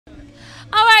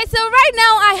All right, so right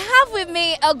now I have with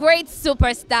me a great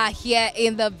superstar here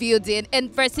in the building, in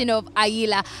person of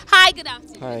Ayila. Hi, good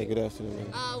afternoon. Hi, good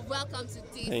afternoon. Welcome to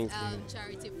this Thank you.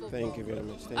 charity football. Thank you very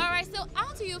much. Thank All you. right, so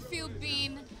how do you feel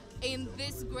being in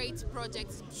this great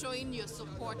project, showing your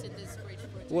support in this great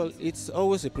project? Well, it's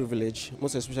always a privilege,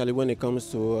 most especially when it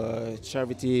comes to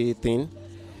charity thing,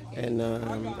 and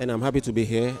I'm happy to be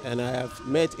here. And I have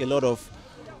met a lot of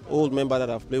old members that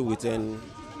I've played with, and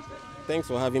thanks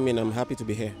for having me. And I'm happy to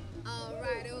be here. All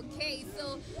right, okay.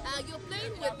 So you're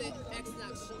playing with the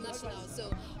ex-national. So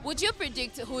would you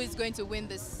predict who is going to win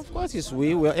this? Of course, it's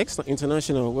we. We're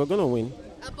international. We're gonna win.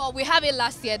 But we have it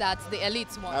last year that the elite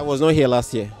won. I was not here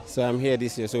last year, so I'm here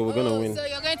this year. So we're gonna win. So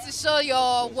you're going to show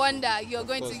your wonder. You're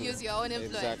going to Of course, use your own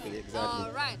influence. Exactly. All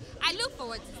right. I look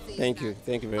forward to seeing Thank that. you.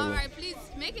 Thank you very All much. right, please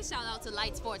make a shout out to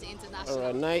Lite Sport International.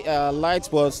 All right, Lite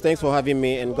Sports. Thanks for having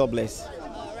me, and God bless.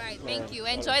 All right, thank you.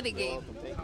 Enjoy the game.